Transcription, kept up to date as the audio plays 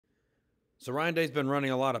So Ryan Day's been running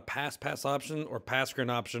a lot of pass option or pass screen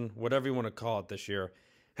option, whatever you want to call it this year.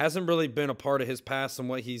 Hasn't really been a part of his pass and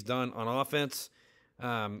what he's done on offense.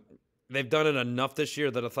 Um, they've done it enough this year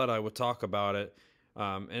that I thought I would talk about it.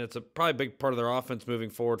 And it's probably a big part of their offense moving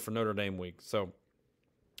forward for Notre Dame week. So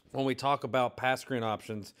when we talk about pass screen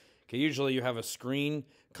options, okay, usually you have a screen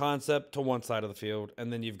concept to one side of the field,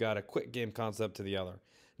 and then you've got a quick game concept to the other.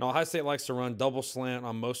 Now, Ohio State likes to run double slant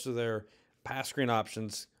on most of their pass screen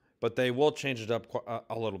options, but they will change it up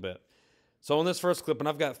a little bit. So in this first clip, and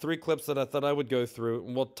I've got 3 clips that I thought I would go through,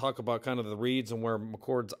 and we'll talk about kind of the reads and where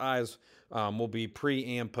McCord's eyes will be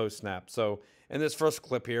pre and post snap. So in this first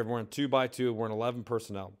clip here, we're in 2x2, we're in 11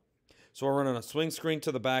 personnel. So we're running a swing screen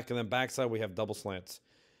to the back, and then backside we have double slants.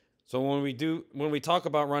 So when we talk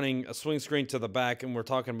about running a swing screen to the back and we're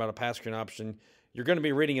talking about a pass screen option, you're going to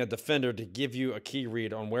be reading a defender to give you a key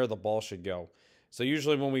read on where the ball should go. So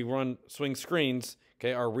usually when we run swing screens,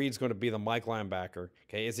 okay, our read's going to be the Mike linebacker.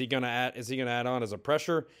 Okay, is he going to add on as a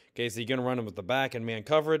pressure? Okay, is he going to run him with the back and man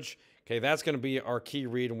coverage? Okay, that's going to be our key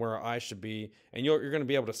read and where our eyes should be. And you're going to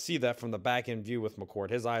be able to see that from the back end view with McCord.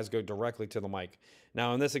 His eyes go directly to the Mike.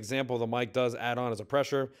 Now, in this example, the Mike does add on as a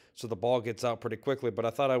pressure, so the ball gets out pretty quickly. But I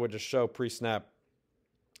thought I would just show pre-snap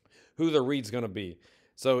who the read's going to be.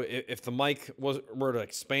 So if the Mike were to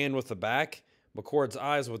expand with the back, McCord's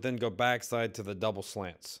eyes would then go backside to the double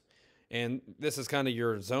slants. And this is kind of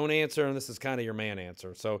your zone answer, and this is kind of your man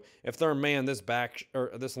answer. So if they're a man, this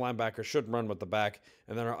linebacker should run with the back,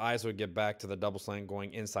 and then our eyes would get back to the double slant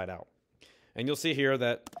going inside out. And you'll see here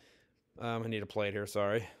that I need to play it here.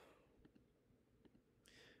 Sorry.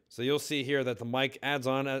 So you'll see here that the Mike adds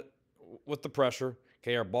on with the pressure.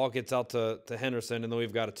 Okay, our ball gets out to Henderson, and then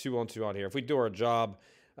we've got a 2-on-2 out here. If we do our job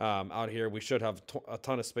out here, we should have a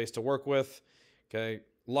ton of space to work with. Okay.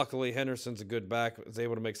 Luckily, Henderson's a good back, is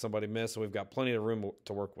able to make somebody miss, and we've got plenty of room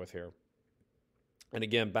to work with here. And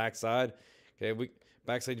again, backside, okay,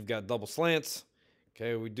 backside you've got double slants.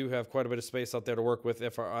 Okay, we do have quite a bit of space out there to work with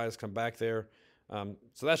if our eyes come back there.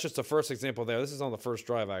 So that's just the first example there. This is on the first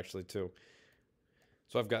drive actually too.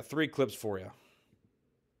 So I've got 3 clips for you.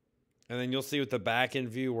 And then you'll see with the back end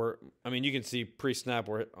view where, you can see pre-snap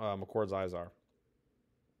where McCord's eyes are.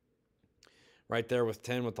 Right there with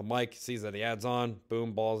 10 with the Mike, sees that he adds on,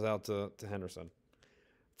 boom, balls out to Henderson.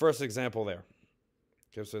 First example there.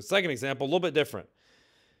 Okay, so the second example, a little bit different.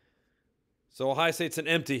 So Ohio State's an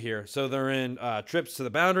empty here. So they're in trips to the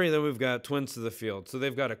boundary, and then we've got twins to the field. So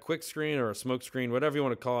they've got a quick screen or a smoke screen, whatever you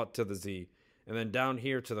want to call it, to the Z. And then down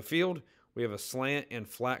here to the field, we have a slant and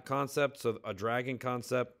flat concept, so a dragging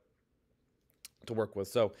concept to work with.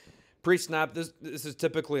 So pre-snap, this is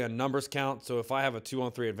typically a numbers count. So if I have a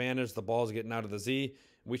 2-on-3 advantage, the ball's getting out of the Z,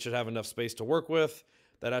 we should have enough space to work with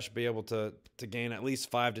that I should be able to gain at least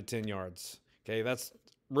 5 to 10 yards. Okay, that's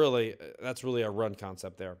really a run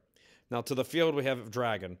concept there. Now to the field, we have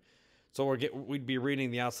dragging. So we'd be reading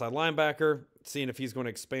the outside linebacker, seeing if he's going to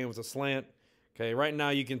expand with a slant. Okay, right now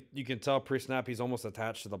you can tell pre-snap he's almost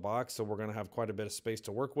attached to the box, so we're going to have quite a bit of space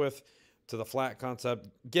to work with. To the flat concept,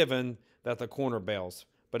 given that the corner bails.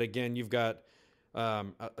 But again, you've got a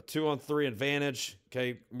 2-on-3 advantage.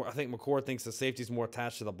 Okay, I think McCord thinks the safety's more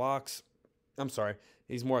attached to the box. I'm sorry,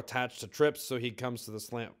 he's more attached to trips, so he comes to the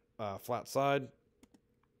slant flat side.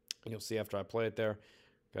 And you'll see after I play it there.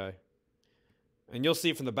 Okay, and you'll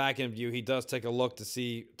see from the back end view, he does take a look to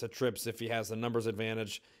see to trips if he has the numbers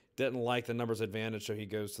advantage. Didn't like the numbers advantage, so he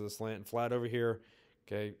goes to the slant and flat over here.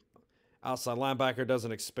 Okay. Outside linebacker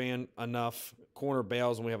doesn't expand enough. Corner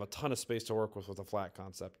bails, and we have a ton of space to work with a flat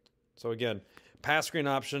concept. So again, pass screen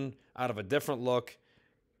option out of a different look.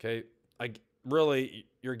 Okay, really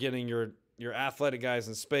you're getting your athletic guys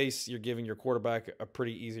in space. You're giving your quarterback a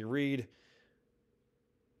pretty easy read.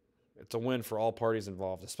 It's a win for all parties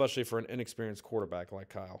involved, especially for an inexperienced quarterback like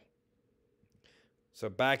Kyle. So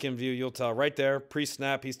back in view, you'll tell right there,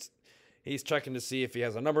 pre-snap, he's checking to see if he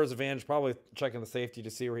has a numbers advantage, probably checking the safety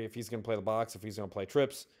to see if he's going to play the box, if he's going to play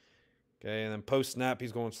trips. Okay, and then post-snap,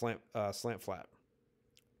 he's going slant flat.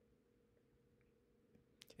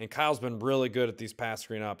 And Kyle's been really good at these pass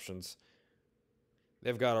screen options.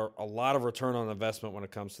 They've got a lot of return on investment when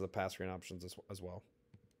it comes to the pass screen options as well.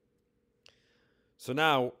 So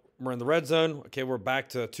now we're in the red zone. Okay, we're back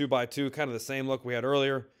to 2x2, kind of the same look we had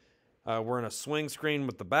earlier. We're in a swing screen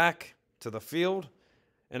with the back to the field.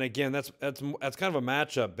 And again, that's kind of a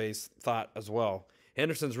matchup-based thought as well.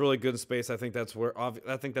 Henderson's really good in space. I think that's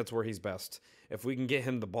where he's best. If we can get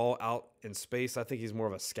him the ball out in space, I think he's more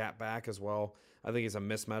of a scat back as well. I think he's a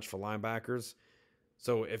mismatch for linebackers.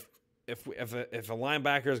 So if a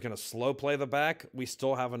linebacker is going to slow play the back, we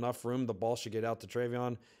still have enough room. The ball should get out to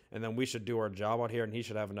Travion, and then we should do our job out here, and he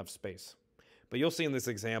should have enough space. But you'll see in this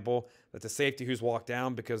example that the safety who's walked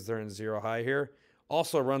down because they're in zero high here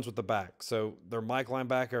also runs with the back. So their Mike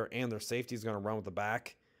linebacker and their safety is going to run with the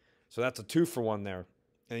back. So that's a 2-for-1 there.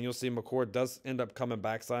 And you'll see McCord does end up coming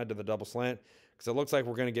backside to the double slant because it looks like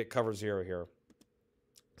we're going to get cover 0 here.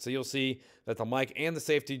 So you'll see that the Mike and the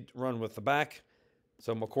safety run with the back.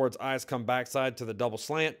 So McCord's eyes come backside to the double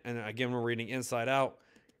slant. And again, we're reading inside out.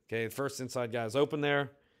 Okay, the first inside guy is open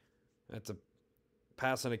there. That's a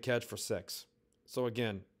pass and a catch for 6. So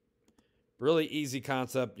again, really easy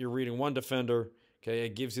concept. You're reading one defender. Okay,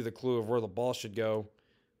 it gives you the clue of where the ball should go.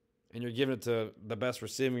 And you're giving it to the best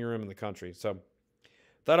receiving room in the country. So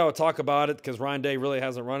thought I would talk about it because Ryan Day really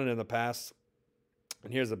hasn't run it in the past.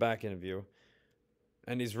 And here's the back end view.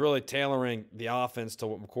 And he's really tailoring the offense to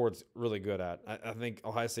what McCord's really good at. I think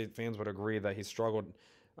Ohio State fans would agree that he struggled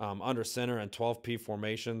under center and 12P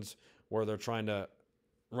formations where they're trying to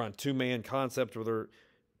run 2-man concept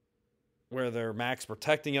where they're max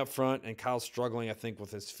protecting up front, and Kyle's struggling, I think, with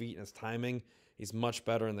his feet and his timing. He's much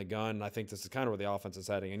better in the gun, and I think this is kind of where the offense is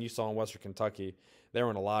heading. And you saw in Western Kentucky, they were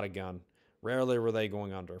in a lot of gun. Rarely were they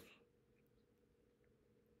going under.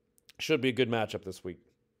 Should be a good matchup this week.